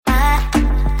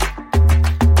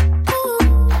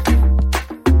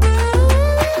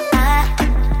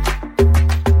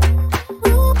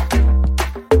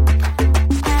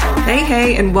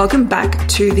Hey, and welcome back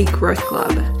to the Growth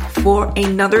Club for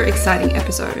another exciting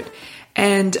episode.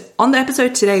 And on the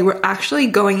episode today, we're actually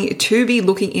going to be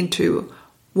looking into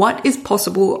what is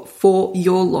possible for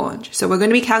your launch. So we're going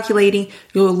to be calculating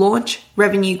your launch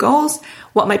revenue goals,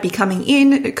 what might be coming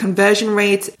in, conversion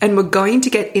rates, and we're going to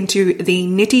get into the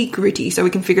nitty gritty so we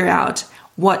can figure out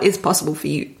what is possible for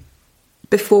you.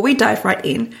 Before we dive right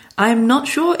in, I'm not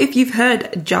sure if you've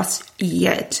heard just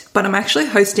yet, but I'm actually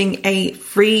hosting a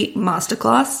free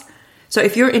masterclass. So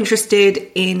if you're interested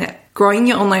in growing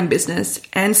your online business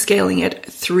and scaling it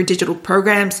through digital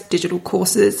programs, digital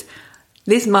courses,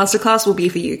 this masterclass will be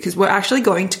for you because we're actually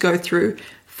going to go through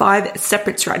 5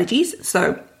 separate strategies.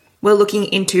 So we're looking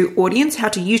into audience, how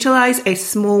to utilize a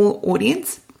small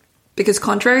audience, because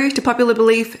contrary to popular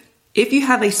belief, if you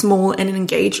have a small and an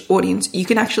engaged audience, you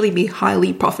can actually be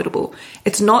highly profitable.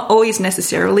 It's not always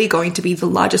necessarily going to be the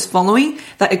largest following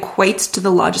that equates to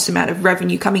the largest amount of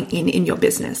revenue coming in your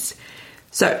business.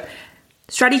 So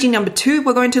strategy number 2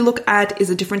 we're going to look at is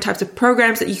the different types of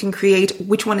programs that you can create,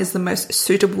 which one is the most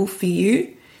suitable for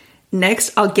you.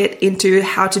 Next, I'll get into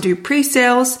how to do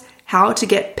pre-sales, how to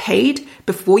get paid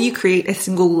before you create a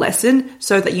single lesson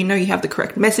so that you know you have the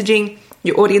correct messaging,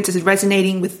 your audience is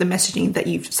resonating with the messaging that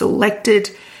you've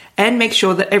selected, and make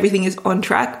sure that everything is on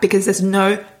track because there's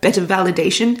no better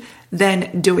validation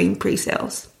than doing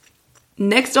pre-sales.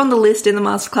 Next on the list in the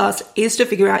masterclass is to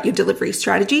figure out your delivery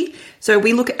strategy. So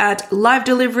we look at live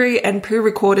delivery and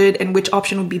pre-recorded and which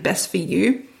option would be best for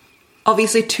you.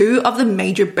 Obviously, 2 of the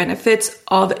major benefits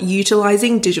of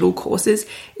utilizing digital courses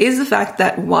is the fact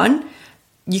that 1,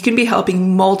 you can be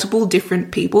helping multiple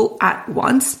different people at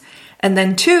once. And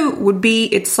then 2 would be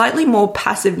its slightly more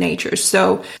passive nature.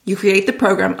 So you create the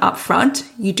program up front,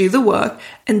 you do the work,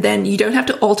 and then you don't have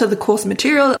to alter the course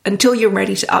material until you're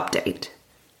ready to update.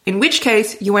 In which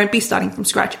case, you won't be starting from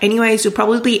scratch anyways. You'll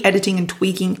probably be editing and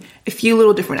tweaking a few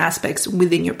little different aspects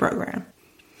within your program.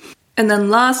 And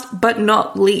then last but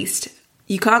not least,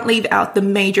 you can't leave out the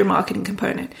major marketing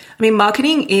component. I mean,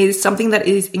 marketing is something that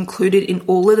is included in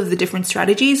all of the different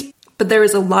strategies, but there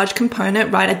is a large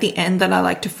component right at the end that I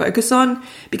like to focus on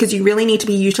because you really need to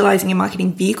be utilizing your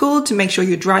marketing vehicle to make sure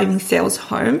you're driving sales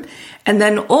home. And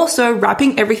then also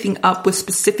wrapping everything up with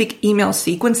specific email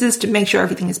sequences to make sure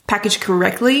everything is packaged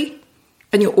correctly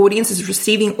and your audience is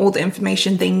receiving all the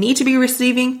information they need to be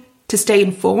receiving to stay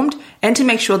informed and to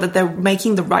make sure that they're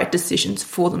making the right decisions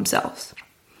for themselves.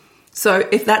 So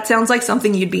if that sounds like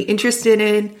something you'd be interested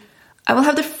in, I will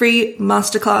have the free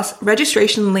masterclass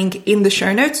registration link in the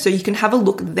show notes so you can have a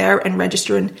look there and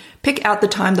register and pick out the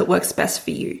time that works best for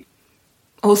you.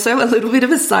 Also, a little bit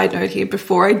of a side note here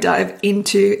before I dive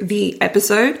into the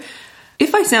episode.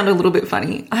 If I sound a little bit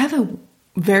funny, I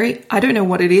don't know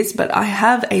what it is, but I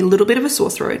have a little bit of a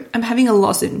sore throat. I'm having a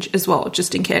lozenge as well,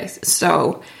 just in case.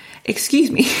 So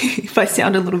excuse me if I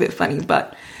sound a little bit funny,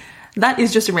 but that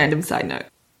is just a random side note.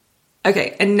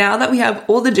 Okay, and now that we have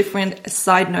all the different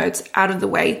side notes out of the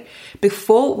way,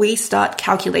 before we start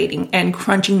calculating and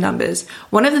crunching numbers,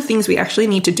 one of the things we actually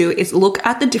need to do is look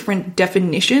at the different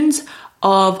definitions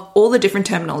of all the different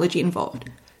terminology involved.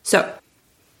 So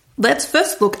let's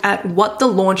first look at what the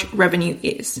launch revenue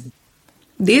is.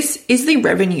 This is the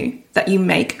revenue that you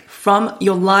make from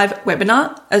your live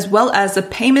webinar, as well as the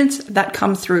payments that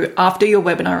come through after your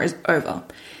webinar is over.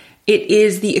 It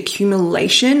is the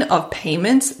accumulation of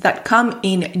payments that come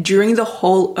in during the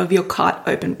whole of your cart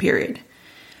open period.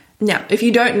 Now, if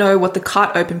you don't know what the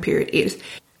cart open period is,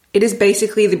 it is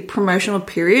basically the promotional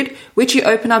period which you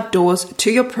open up doors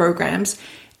to your programs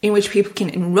in which people can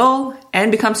enroll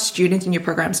and become students in your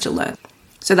programs to learn.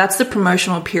 So that's the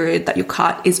promotional period that your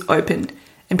cart is opened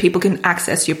and people can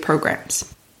access your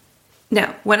programs.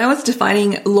 Now, when I was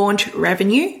defining launch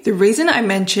revenue, the reason I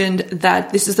mentioned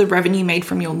that this is the revenue made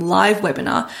from your live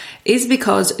webinar is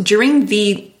because during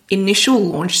the initial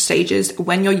launch stages,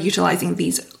 when you're utilizing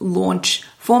these launch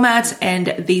formats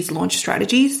and these launch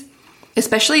strategies,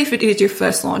 especially if it is your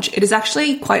first launch, it is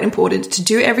actually quite important to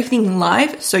do everything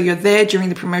live. So you're there during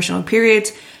the promotional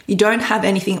periods. You don't have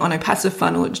anything on a passive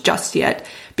funnel just yet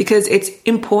because it's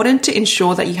important to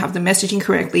ensure that you have the messaging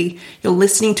correctly. You're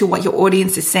listening to what your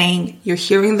audience is saying. You're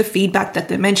hearing the feedback that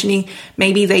they're mentioning.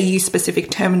 Maybe they use specific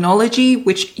terminology,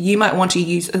 which you might want to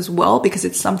use as well because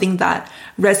it's something that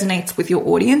resonates with your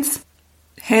audience.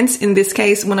 Hence, in this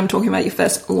case, when I'm talking about your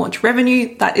first launch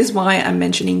revenue, that is why I'm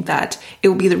mentioning that it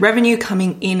will be the revenue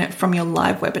coming in from your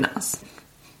live webinars.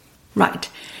 Right.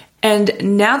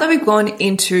 And now that we've gone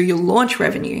into your launch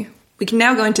revenue, we can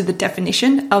now go into the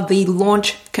definition of the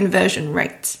launch conversion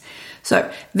rates.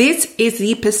 So this is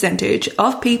the percentage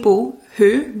of people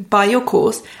who buy your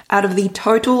course out of the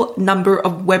total number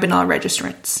of webinar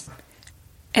registrants.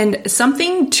 And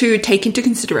something to take into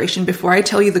consideration before I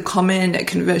tell you the common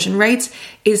conversion rates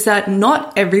is that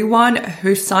not everyone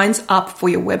who signs up for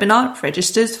your webinar,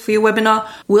 registers for your webinar,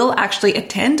 will actually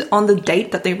attend on the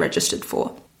date that they registered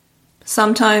for.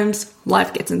 Sometimes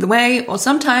life gets in the way, or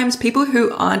sometimes people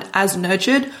who aren't as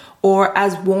nurtured or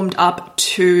as warmed up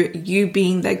to you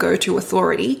being their go-to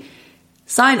authority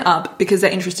sign up because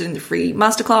they're interested in the free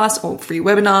masterclass or free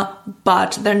webinar,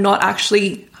 but they're not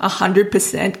actually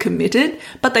 100% committed,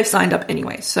 but they've signed up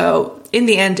anyway. So in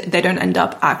the end, they don't end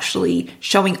up actually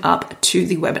showing up to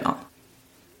the webinar.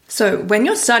 So when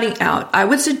you're starting out, I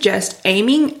would suggest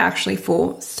aiming actually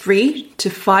for 3 to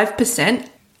 5%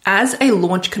 as a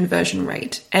launch conversion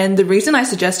rate. And the reason I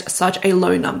suggest such a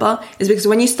low number is because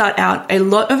when you start out, a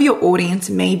lot of your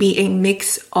audience may be a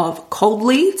mix of cold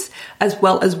leads as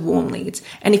well as warm leads.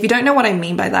 And if you don't know what I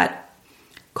mean by that,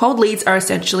 cold leads are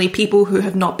essentially people who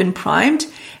have not been primed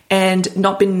and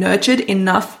not been nurtured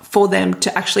enough for them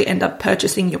to actually end up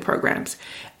purchasing your programs.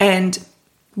 And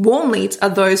warm leads are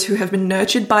those who have been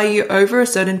nurtured by you over a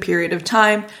certain period of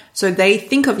time, so they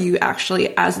think of you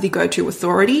actually as the go-to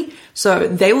authority, so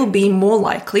they will be more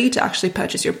likely to actually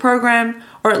purchase your program,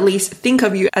 or at least think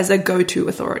of you as a go-to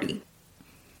authority.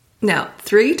 Now,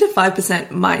 3 to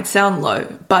 5% might sound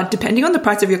low, but depending on the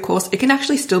price of your course, it can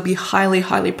actually still be highly,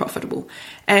 highly profitable.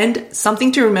 And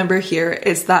something to remember here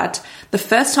is that the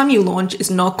first time you launch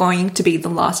is not going to be the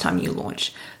last time you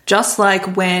launch. Just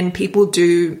like when people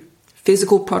do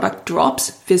physical product drops,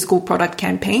 physical product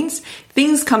campaigns,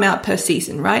 things come out per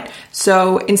season, right?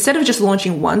 So instead of just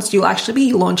launching once, you'll actually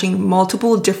be launching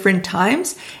multiple different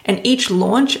times. And each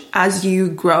launch, as you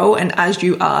grow and as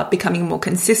you are becoming more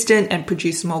consistent and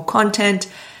produce more content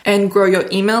and grow your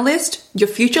email list, your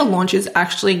future launches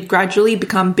actually gradually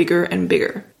become bigger and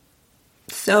bigger.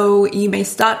 So you may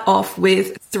start off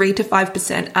with 3 to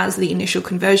 5% as the initial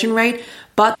conversion rate,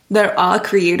 but there are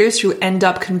creators who end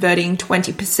up converting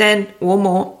 20% or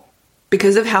more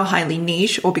because of how highly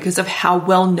niche or because of how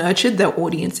well nurtured their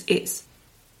audience is.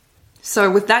 So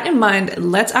with that in mind,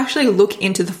 let's actually look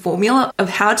into the formula of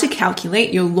how to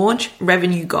calculate your launch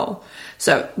revenue goal.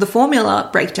 So the formula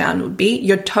breakdown would be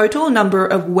your total number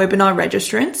of webinar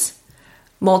registrants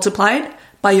multiplied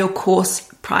by your course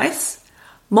price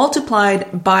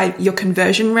multiplied by your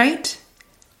conversion rate,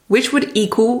 which would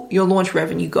equal your launch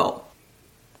revenue goal.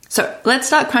 So let's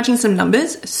start crunching some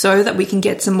numbers so that we can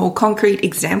get some more concrete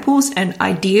examples and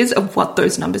ideas of what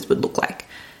those numbers would look like.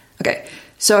 Okay,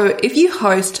 so if you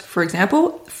host, for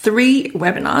example, 3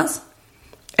 webinars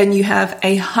and you have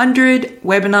 100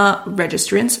 webinar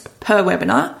registrants per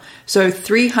webinar, so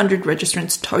 300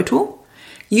 registrants total,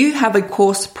 you have a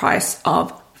course price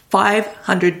of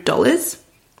 $500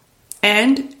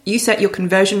 and you set your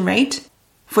conversion rate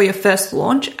for your first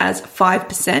launch as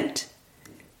 5%.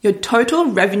 Your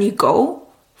total revenue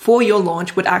goal for your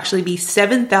launch would actually be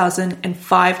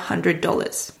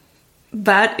 $7,500.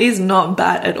 That is not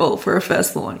bad at all for a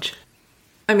first launch.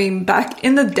 I mean, back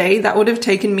in the day, that would have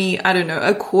taken me,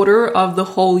 a quarter of the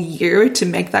whole year to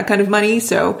make that kind of money.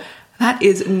 So that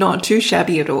is not too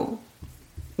shabby at all.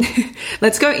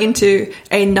 Let's go into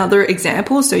another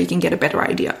example so you can get a better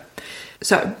idea.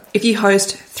 So if you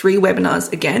host 3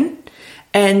 webinars again,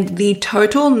 and the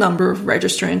total number of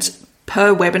registrants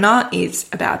per webinar is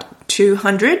about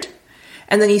 200,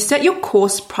 and then you set your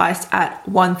course price at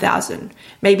 1,000.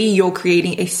 Maybe you're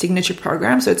creating a signature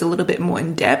program, so it's a little bit more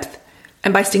in depth.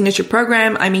 And by signature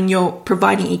program, I mean you're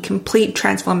providing a complete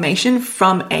transformation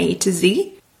from A to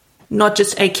Z, not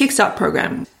just a Kickstart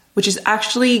program, which is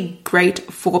actually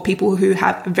great for people who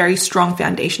have very strong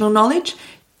foundational knowledge.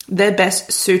 They're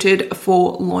best suited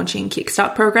for launching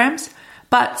Kickstart programs.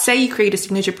 But say you create a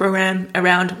signature program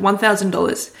around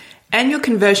 $1,000 and your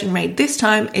conversion rate this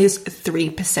time is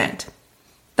 3%.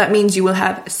 That means you will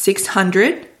have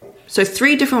 600. So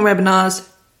 3 different webinars,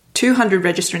 200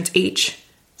 registrants each,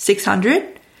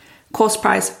 600. Course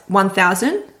price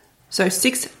 1,000. So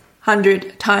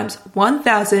 600 times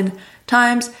 1,000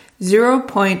 times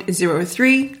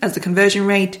 0.03 as the conversion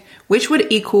rate, which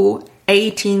would equal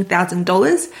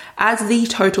 $18,000 as the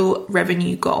total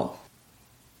revenue goal.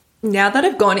 Now that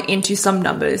I've gone into some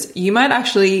numbers, you might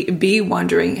actually be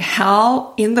wondering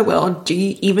how in the world do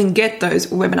you even get those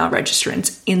webinar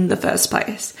registrants in the first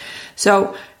place?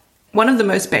 So one of the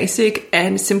most basic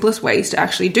and simplest ways to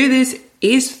actually do this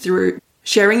is through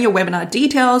sharing your webinar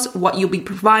details, what you'll be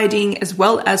providing, as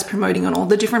well as promoting on all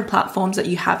the different platforms that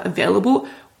you have available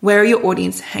where your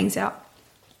audience hangs out.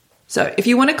 So if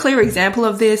you want a clear example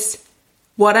of this,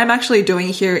 what I'm actually doing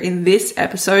here in this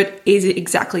episode is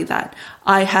exactly that.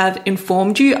 I have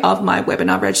informed you of my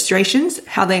webinar registrations,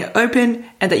 how they open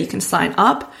and that you can sign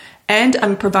up, and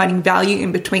I'm providing value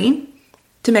in between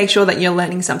to make sure that you're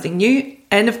learning something new.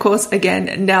 And of course,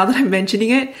 again, now that I'm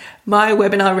mentioning it, my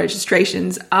webinar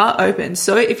registrations are open.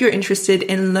 So if you're interested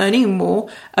in learning more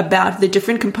about the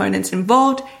different components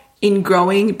involved in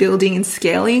growing, building, and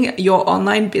scaling your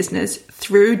online business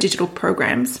through digital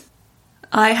programs,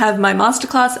 I have my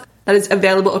masterclass that is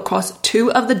available across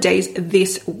 2 of the days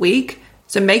this week.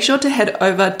 So make sure to head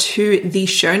over to the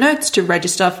show notes to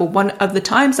register for one of the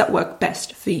times that work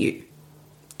best for you.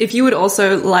 If you would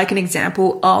also like an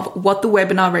example of what the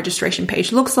webinar registration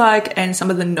page looks like and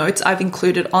some of the notes I've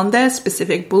included on there,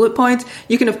 specific bullet points,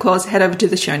 you can of course head over to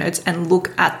the show notes and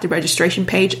look at the registration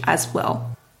page as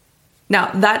well. Now,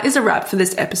 that is a wrap for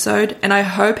this episode, and I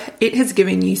hope it has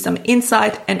given you some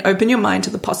insight and opened your mind to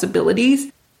the possibilities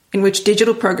in which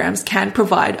digital programs can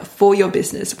provide for your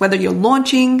business, whether you're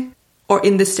launching or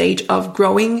in the stage of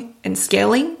growing and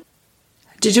scaling.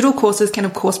 Digital courses can,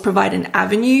 of course, provide an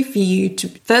avenue for you to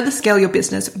further scale your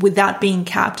business without being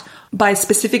capped by a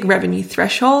specific revenue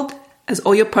threshold, as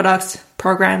all your products,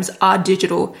 programs are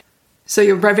digital. So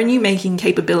your revenue-making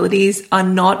capabilities are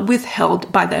not withheld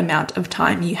by the amount of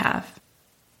time you have.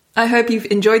 I hope you've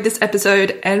enjoyed this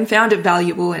episode and found it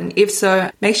valuable, and if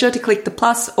so, make sure to click the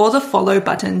plus or the follow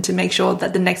button to make sure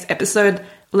that the next episode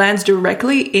lands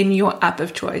directly in your app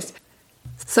of choice.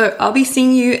 So I'll be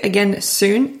seeing you again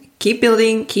soon. Keep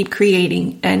building, keep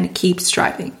creating, and keep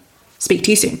striving. Speak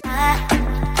to you soon.